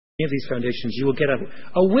of these foundations, you will get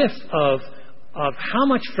a whiff of how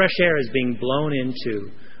much fresh air is being blown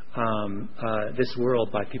into this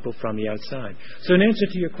world by people from the outside. So in answer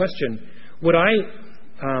to your question, what I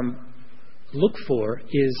look for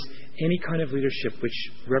is any kind of leadership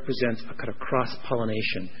which represents a kind of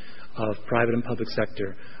cross-pollination of private and public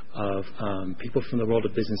sector, of people from the world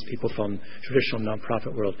of business, people from traditional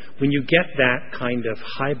nonprofit world. When you get that kind of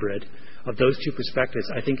hybrid of those two perspectives,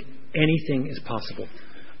 I think anything is possible.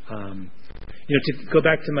 To go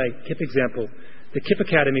back to my KIPP example, the KIPP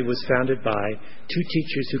Academy was founded by two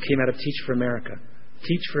teachers who came out of Teach for America.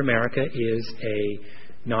 Teach for America is a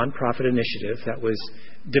nonprofit initiative that was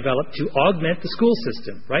developed to augment the school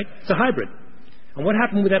system, right? It's a hybrid. And what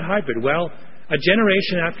happened with that hybrid? Well, a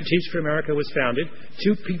generation after Teach for America was founded,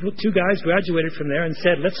 two guys graduated from there and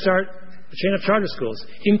said, let's start a chain of charter schools,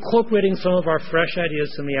 incorporating some of our fresh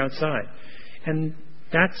ideas from the outside. And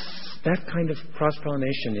that kind of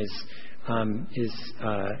cross-pollination is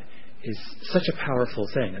such a powerful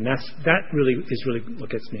thing. And that really is what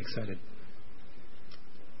gets me excited.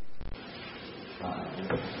 You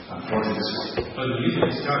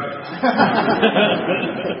can start.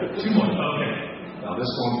 Two more. Okay. Now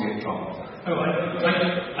this won't be a trouble. Oh,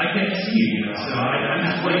 I can't see you, so I'm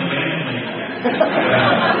just waiting randomly.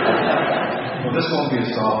 Well, this won't be a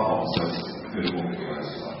softball, so it's good. It won't be a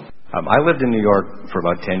softball. I lived in New York for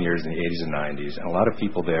about 10 years in the 80s and 90s, and a lot of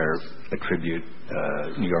people there attribute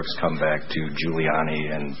New York's comeback to Giuliani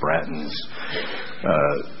and Bratton's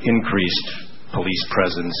increased police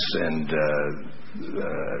presence and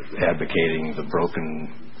advocating the broken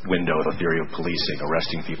window, the theory of policing,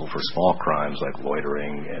 arresting people for small crimes like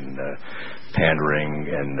loitering and pandering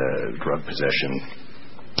and drug possession.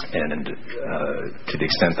 And to the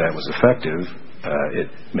extent that was effective, it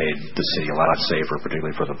made the city a lot safer,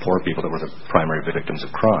 particularly for the poor people that were the primary victims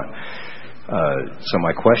of crime. So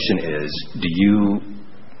my question is, do you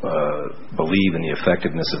believe in the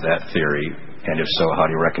effectiveness of that theory? And if so, how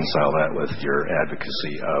do you reconcile that with your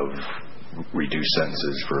advocacy of reduced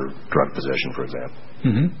sentences for drug possession, for example?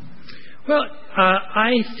 Mm-hmm. Well,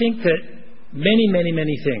 I think that many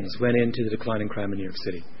things went into the decline in crime in New York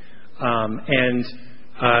City. And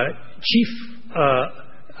chief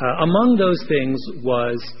among those things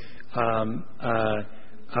was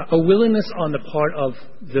a willingness on the part of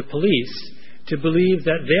the police to believe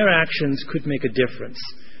that their actions could make a difference.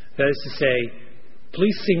 That is to say,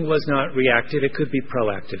 policing was not reactive, it could be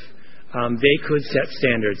proactive. They could set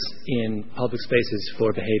standards in public spaces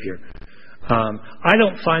for behavior. I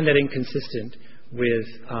don't find that inconsistent with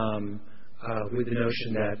the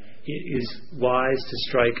notion that it is wise to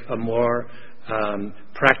strike a more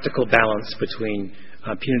practical balance between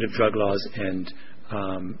punitive drug laws and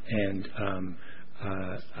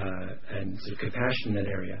sort of compassion in that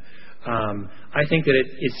area. I think that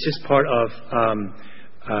it's just part of.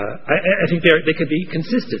 I think they could be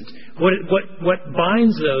consistent. What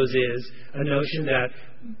binds those is a notion that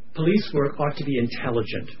police work ought to be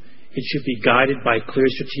intelligent. It should be guided by clear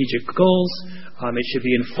strategic goals. It should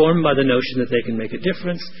be informed by the notion that they can make a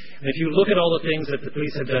difference. And if you look at all the things that the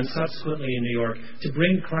police have done subsequently in New York to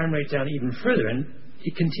bring crime rate down even further, and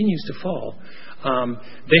it continues to fall,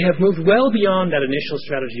 they have moved well beyond that initial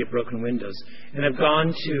strategy of broken windows and have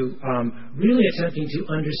gone to really attempting to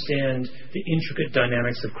understand the intricate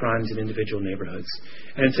dynamics of crimes in individual neighborhoods.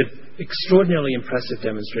 And it's an extraordinarily impressive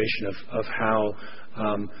demonstration of how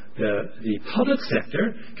the public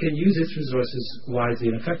sector can use its resources wisely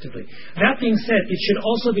and effectively. That being said, it should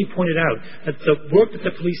also be pointed out that the work that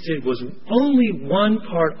the police did was only one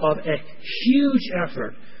part of a huge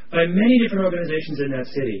effort by many different organizations in that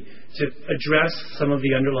city to address some of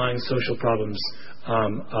the underlying social problems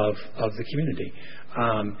of the community.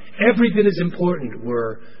 Every bit as important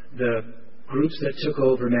were the groups that took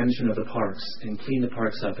over management of the parks and cleaned the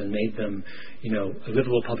parks up and made them,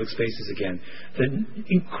 livable public spaces again. The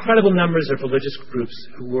incredible numbers of religious groups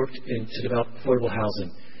who worked to develop affordable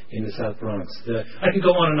housing in the South Bronx. I could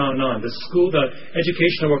go on and on and on. The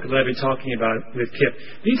educational work that I've been talking about with KIPP,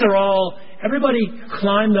 these are all, everybody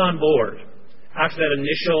climbed on board after that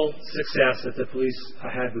initial success that the police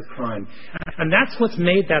had with crime. And that's what's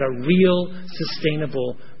made that a real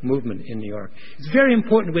sustainable movement in New York. It's very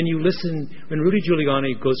important when you listen, when Rudy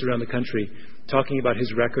Giuliani goes around the country talking about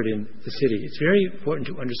his record in the city, it's very important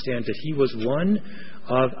to understand that he was one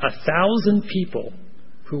of 1,000 people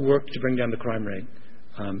who worked to bring down the crime rate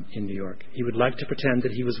in New York. He would like to pretend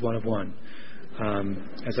that he was one of one.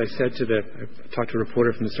 As I said I talked to a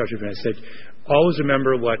reporter from the Star Tribune, I said, always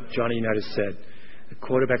remember what Johnny Unitas said. The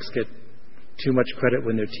quarterbacks get too much credit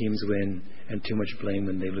when their teams win and too much blame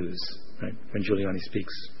when they lose. Right? When Giuliani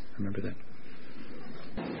speaks, remember that.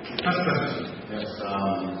 First question. Yes.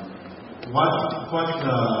 What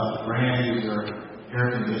brand is your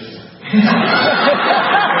air conditioner?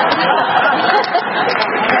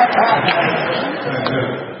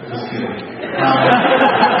 Just kidding.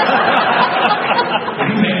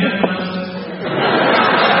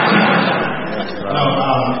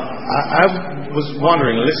 I was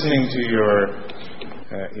wondering, listening to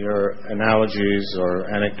your analogies or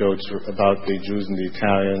anecdotes about the Jews and the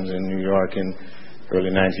Italians in New York in early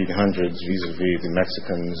 1900s vis-a-vis the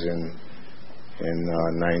Mexicans in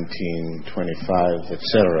 1925,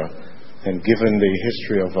 etc. And given the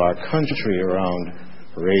history of our country around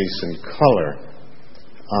race and color,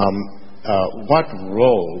 what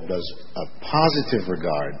role does a positive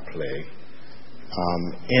regard play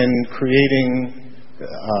in creating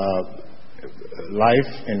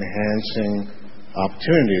life-enhancing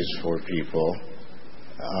opportunities for people,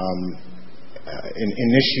 in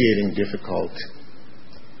initiating difficult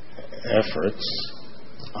efforts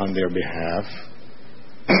on their behalf?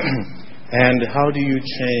 And how do you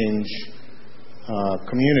change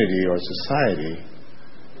community or society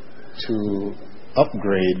to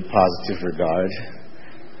upgrade positive regard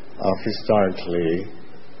of historically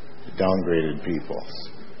downgraded peoples?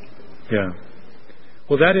 Yeah.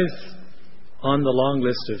 Well, that is on the long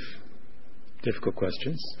list of difficult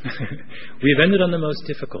questions. We've ended on the most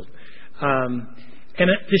difficult. And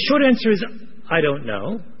the short answer is, I don't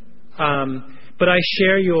know. But I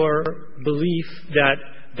share your belief that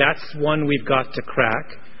that's one we've got to crack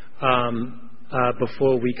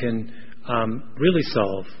before we can really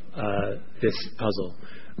solve this puzzle.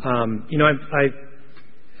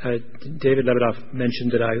 David Lebedoff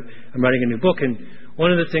mentioned that I'm writing a new book, and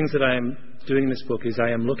one of the things that I am doing in this book is I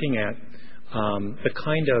am looking at the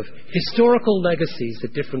kind of historical legacies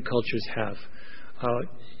that different cultures have.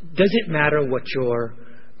 Does it matter what your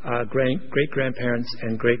great-grandparents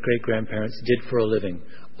and great-great-grandparents did for a living,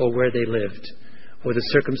 or where they lived, or the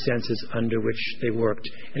circumstances under which they worked?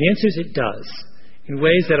 And the answer is it does, in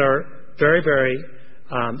ways that are very, very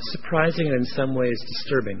surprising and in some ways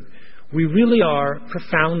disturbing. We really are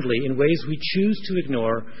profoundly, in ways we choose to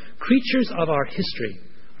ignore, creatures of our history,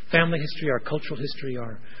 family history, our cultural history,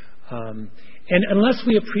 and unless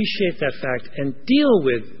we appreciate that fact and deal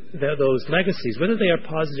with those legacies, whether they are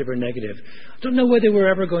positive or negative, I don't know whether we're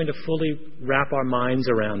ever going to fully wrap our minds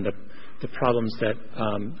around the problems that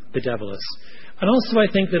bedevil us. And also I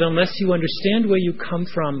think that unless you understand where you come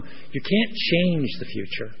from, you can't change the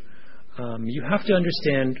future. You have to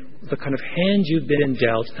understand the kind of hand you've been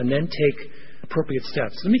dealt and then take appropriate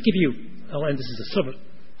steps. Let me give you, and this is a sort of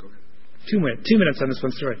 2 minutes on this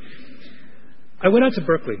one story. I went out to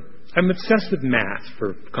Berkeley. I'm obsessed with math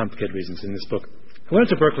for complicated reasons in this book. I went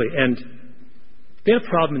out to Berkeley, and they had a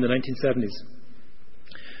problem in the 1970s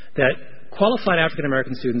that qualified African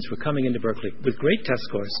American students were coming into Berkeley with great test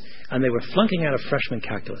scores, and they were flunking out of freshman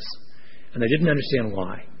calculus, and they didn't understand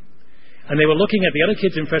why. And they were looking at the other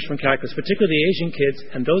kids in freshman calculus, particularly the Asian kids,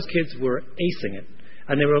 and those kids were acing it.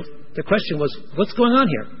 And the question was, what's going on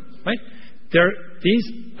here? Right?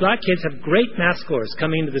 These black kids have great math scores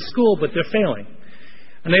coming into the school, but they're failing.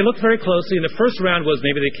 And they looked very closely, and the first round was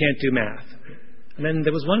maybe they can't do math. And then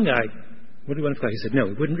there was one guy, what do you want to call? He said no,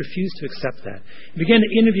 he wouldn't refuse to accept that. He began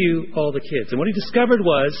to interview all the kids. And what he discovered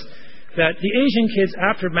was that the Asian kids,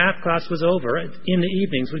 after math class was over, in the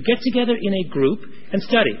evenings, would get together in a group and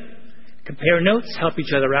study. Compare notes, help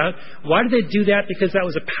each other out. Why did they do that? Because that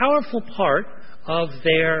was a powerful part of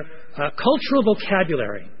their cultural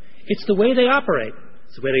vocabulary. It's the way they operate.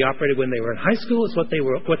 It's the way they operated when they were in high school. It's what their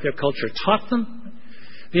culture taught them.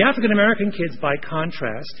 The African American kids, by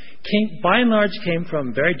contrast, by and large came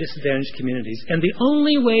from very disadvantaged communities, and the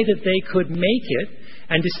only way that they could make it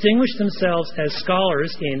and distinguish themselves as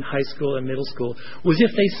scholars in high school and middle school was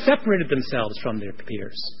if they separated themselves from their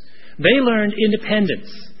peers. They learned independence,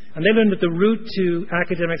 and they learned that the route to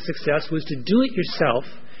academic success was to do it yourself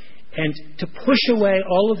and to push away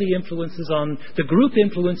all of the influences on the group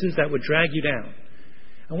influences that would drag you down.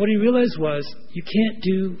 And what he realized was you can't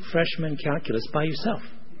do freshman calculus by yourself.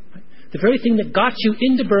 The very thing that got you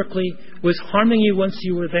into Berkeley was harming you once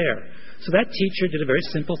you were there. So that teacher did a very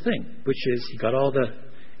simple thing, which is he got all the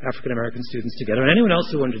African American students together and anyone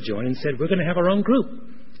else who wanted to join and said, we're going to have our own group.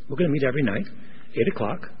 We're going to meet every night, 8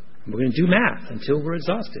 o'clock, and we're going to do math until we're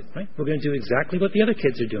exhausted. Right? We're going to do exactly what the other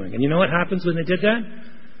kids are doing. And you know what happens when they did that?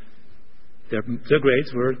 Their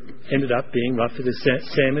grades ended up being roughly the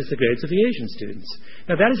same as the grades of the Asian students.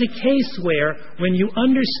 Now, that is a case where, when you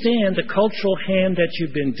understand the cultural hand that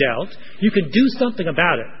you've been dealt, you can do something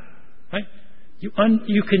about it. Right? You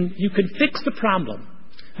can fix the problem,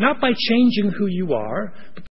 not by changing who you are, but